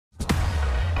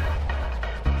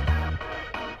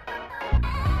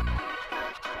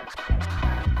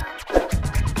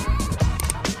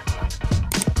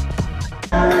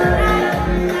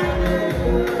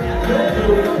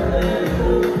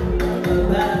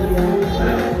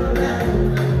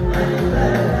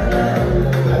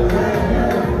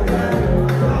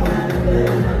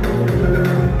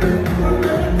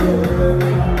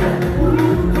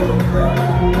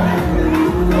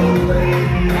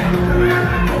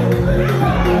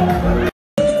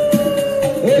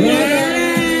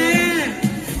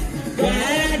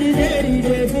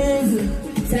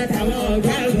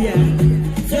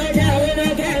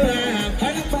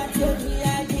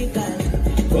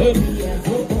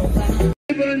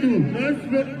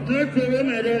God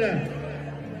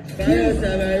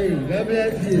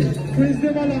bless you.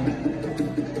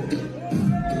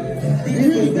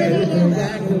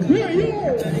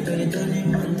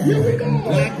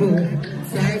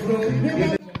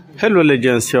 Hello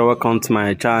legends, here welcome to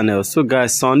my channel. So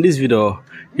guys, on this video,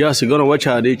 yes, you're gonna watch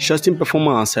the interesting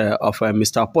performance of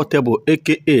Mr. Portable,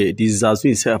 aka the Zazu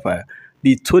himself,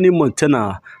 the Tony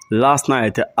Montana last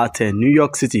night at New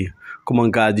York City. Come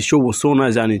on guys, the show was so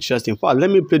nice and interesting.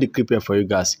 Let me play the clip here for you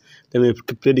guys. Let me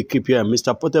play the clip here.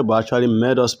 Mr. Portable actually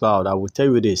made us proud. I will tell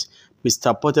you this.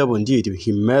 Mr. Portable indeed,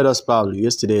 he made us proud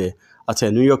yesterday at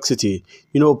New York City.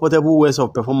 You know, Portable ways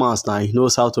of performance now. He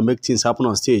knows how to make things happen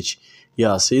on stage.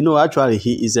 Yes, you know, actually,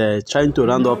 he is trying to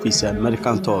round up his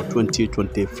American Tour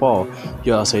 2024.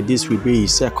 Yes, this will be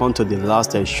his second to the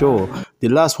last show. The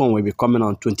last one will be coming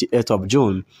on 28th of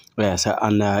June. Yes,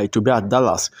 and it will be at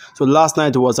Dallas. So last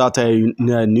night was at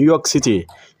New York City.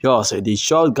 Yes, the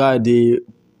short guy, the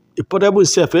Portable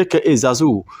himself, aka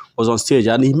Zazu, was on stage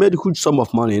and he made a huge sum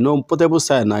of money. You know, Portable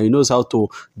side now, he knows how to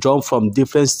jump from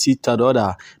different seat to the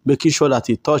other, making sure that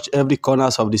he touched every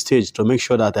corners of the stage to make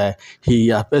sure that he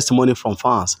harvests money from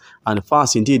fans. And the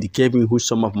fans indeed gave him a huge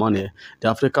sum of money. The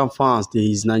African fans,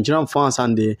 the Nigerian fans,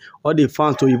 and all the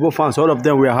fans, the Igbo fans, all of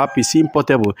them were happy seeing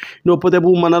Portable. You know,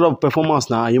 Portable manner of performance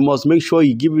now, you must make sure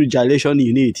you give you the gyration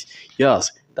you need.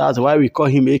 Yes, that's why we call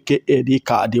him aka the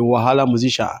Wahala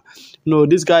musician. You know,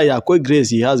 this guy, quite grace,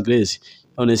 he has grace.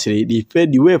 Honestly, the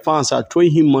way fans are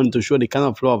throwing him money to show the kind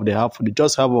of love they have. They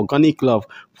just have organic love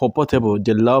for Portable.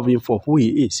 They love him for who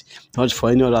he is, not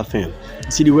for any other thing.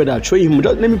 See the way they're showing him.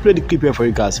 Just let me play the clip here for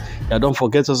you guys. Yeah, don't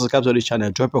forget to subscribe to the channel.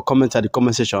 Drop your comments at the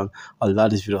comment section. I'll like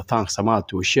this video. Thanks. I'm out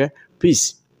to share.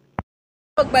 Peace.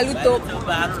 Oh,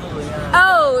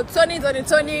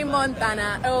 Tony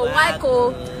Montana. Oh,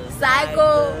 Michael,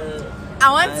 Psycho. I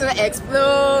want to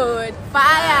explode.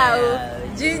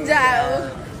 Fire,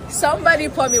 ginger. Somebody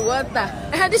pour me water.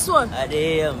 This one.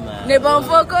 Never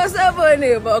focus over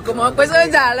neighbor. Come on,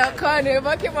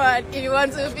 neighbor. Come on. If you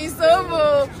want to be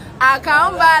sober, I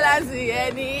can't balance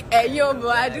any. And you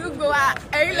I do go out.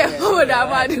 And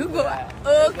I do go out.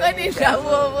 Oh, can you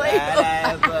go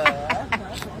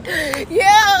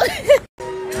yeah.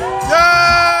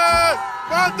 Yeah,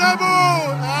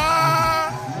 Portable.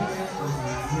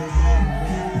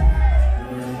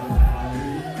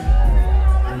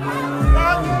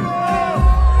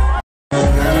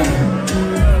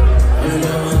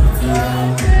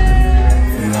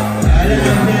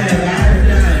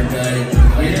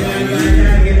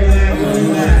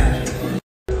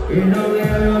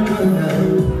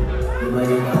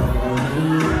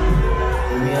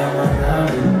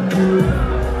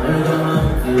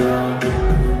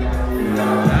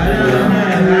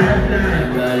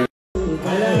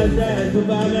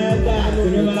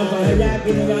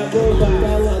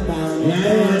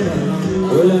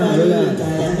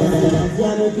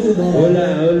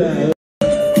 Hola.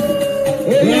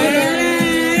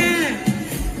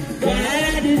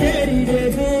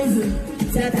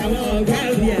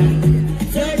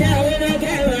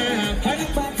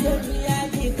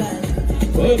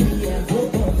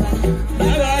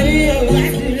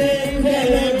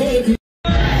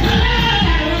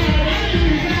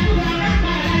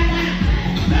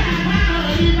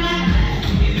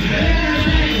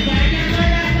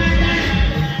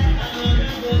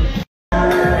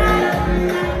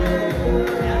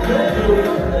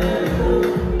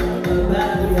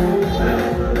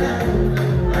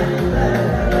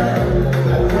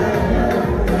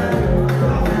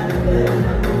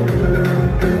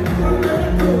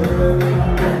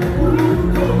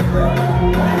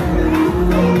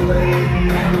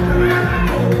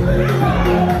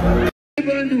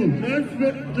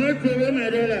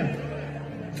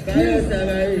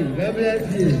 God bless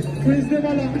you.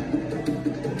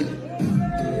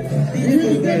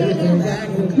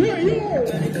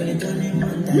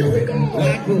 Here we go.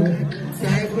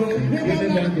 Psycho.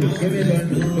 Give me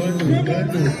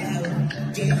bundle.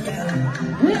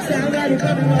 Somebody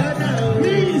coming right now.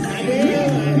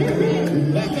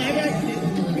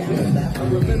 I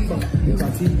remember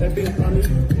party, every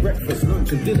planning, breakfast,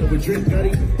 lunch, and dinner with drink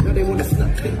daddy. Now they wanna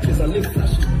snap pictures, I live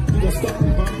flashy. You don't stop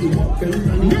me, but you walk very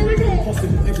funny.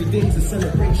 Impossible, every day's a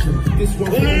celebration. This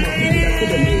one for my baby, I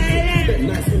could've made it. Spent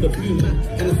nights on the blue mat.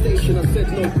 In the station, I said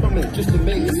no comment, just to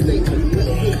make a statement.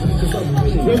 Cause I'm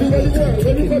winning.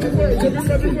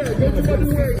 Everybody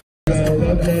work.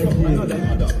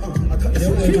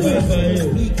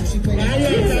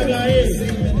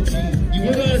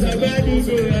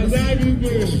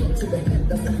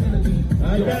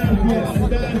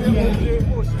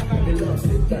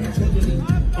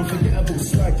 Unforgettable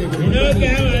swag,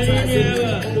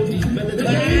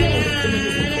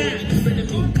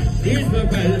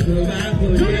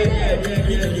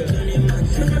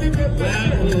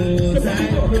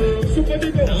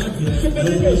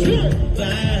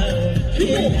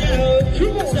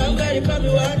 Somebody put me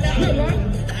one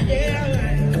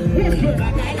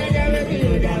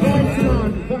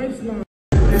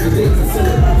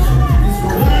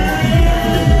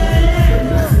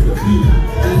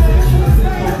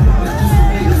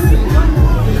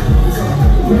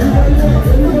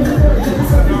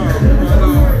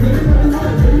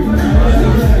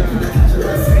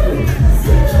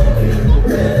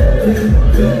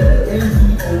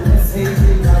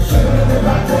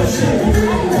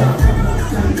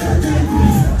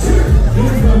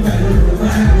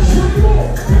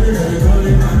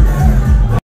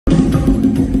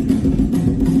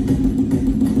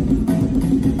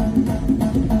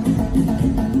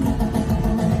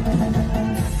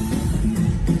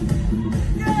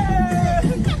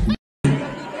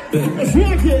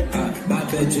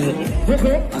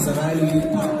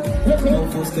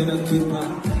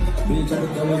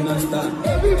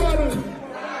everybody,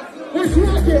 let's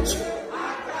rock it.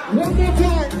 One more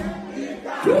time.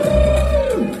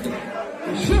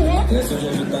 Show up.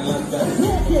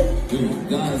 Rock it.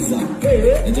 Gaza.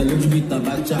 Yeah. And the little bit of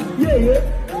bacha. Yeah.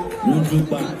 No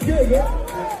jupa. Yeah.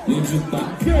 No jupa.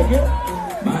 Yeah.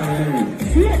 Barry.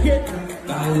 Rock it.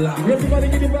 Kala. Everybody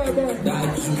get the vibe on.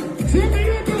 Zazu. Tell me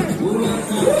your back.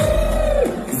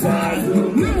 Zazu.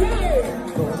 No way.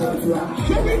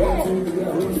 Show me more.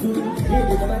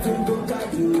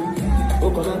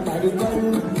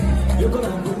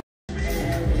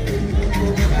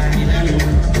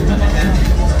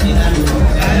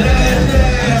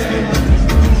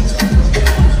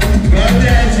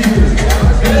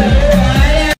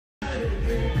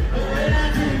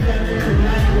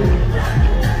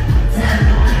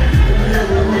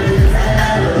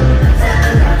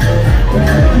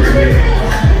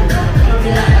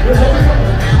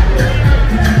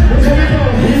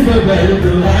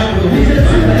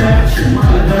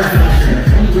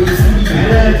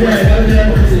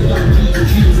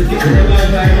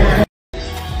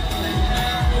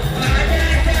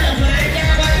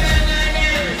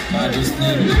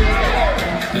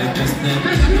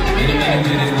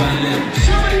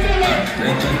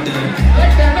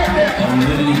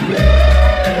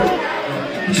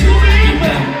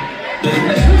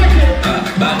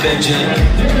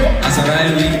 As I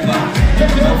ride with my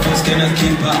folks cannot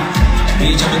keep up.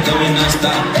 Bitch, I'm going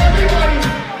non-stop.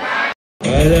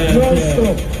 Where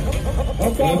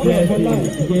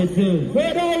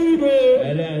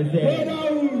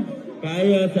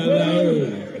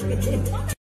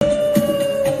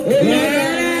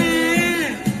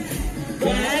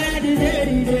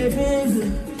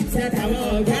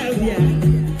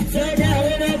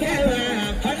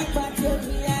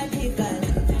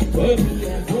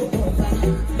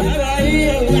are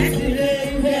you,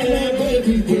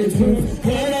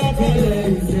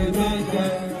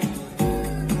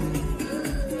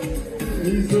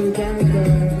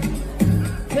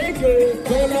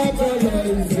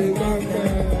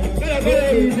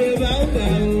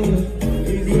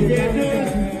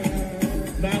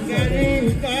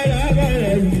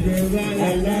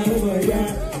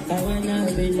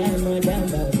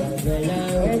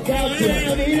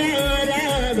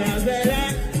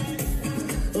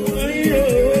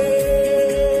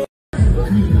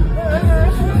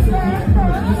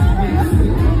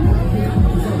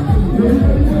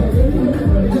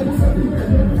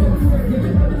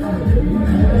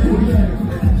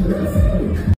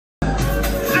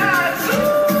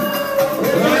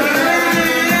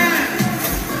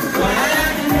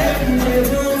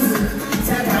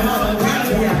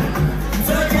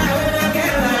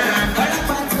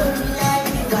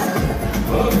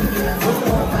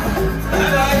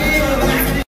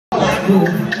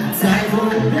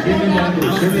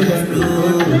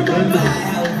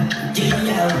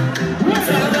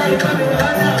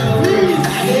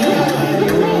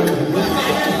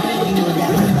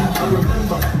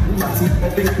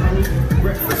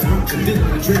 breakfast, lunch, and dinner,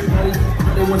 and drink money.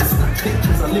 They want to snap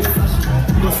pictures, I live flashy.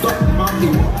 You don't stop the mommy,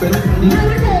 walk better money.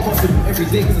 Possible every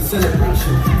day is a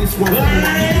celebration. This one for my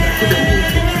people that couldn't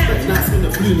make it. But nights in the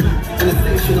blue light and the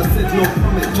station, I said no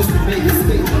comment, just to make a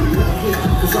statement.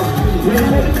 Cause I'm really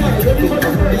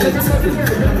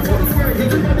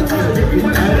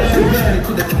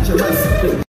to the catch a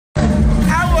license.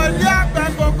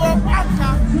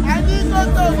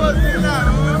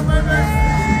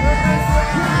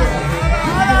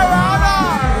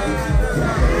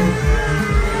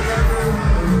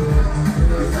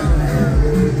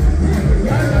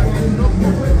 Yeah.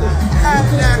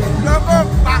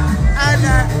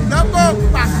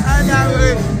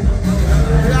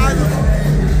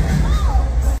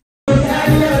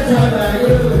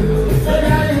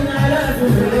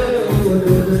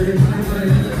 When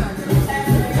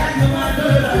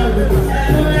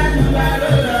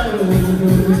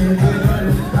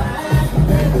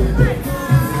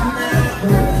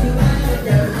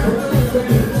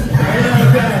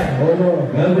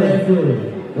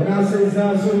I say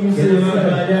Zazu, you say Zazu.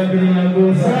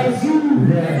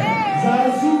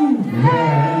 Zazu.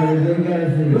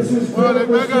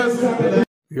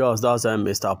 Yes, that's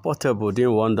Mr. Portable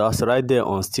doing wonders right there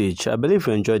on stage. I believe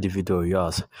you enjoyed the video,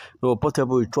 yes. No,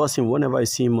 Portable, you trust him whenever you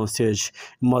see him on stage.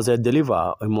 He must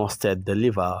deliver, he must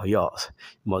deliver, yes.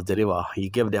 He must deliver. He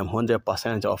gave them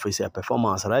 100% of his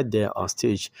performance right there on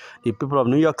stage. The people of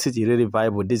New York City really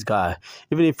vibe with this guy.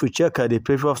 Even if you check the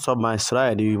previous of my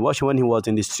slide, you watch when he was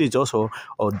in the streets also,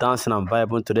 or dancing and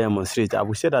vibing to them on the street. I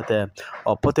would say that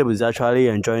Portable is actually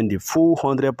enjoying the full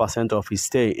 100% of his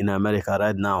stay in America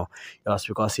right now. Yes,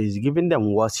 because he's giving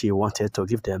them what he wanted to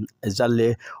give them,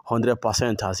 exactly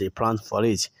 100% as he planned for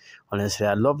it. Honestly,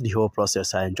 I love the whole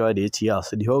process. I enjoyed it.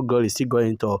 Yes, the whole girl is still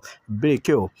going to break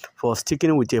you for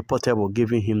sticking with a Portable,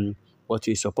 giving him what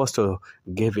he's supposed to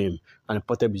give him, and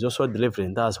Portable is also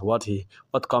delivering. That's what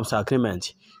comes to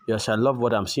agreement. Yes, I love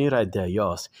what I'm seeing right there.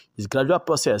 Yes, it's gradual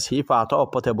process. If at all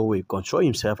Portable will control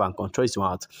himself and control his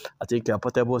mouth, I think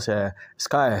Portable's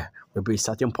sky will be a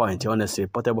starting point. Honestly,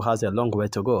 Portable has a long way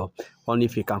to go. Only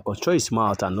if he can control his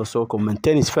mouth and also can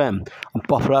maintain his fame and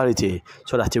popularity,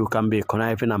 so that he can be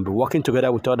conniving and be working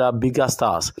together with other bigger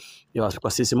stars. Yes,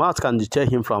 because his mouth can deter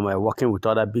him from working with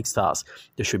other big stars.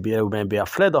 They should be maybe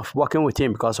afraid of working with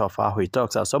him because of how he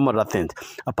talks and some other things.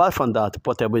 Apart from that,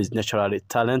 Portable is naturally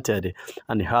talented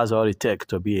and he has all it takes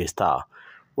to be a star.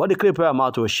 What the clip I'm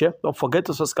out to share? Don't forget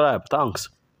to subscribe. Thanks.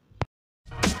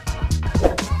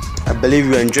 I believe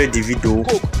you enjoyed the video.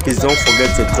 Please don't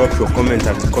forget to drop your comment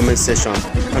at the comment section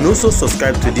and also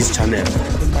subscribe to this channel.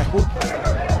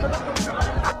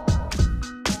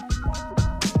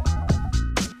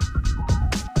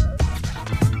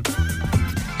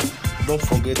 Don't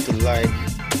forget to like,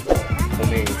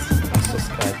 comment, and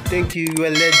subscribe. Thank you, you are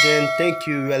a legend. Thank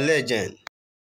you, you are a legend.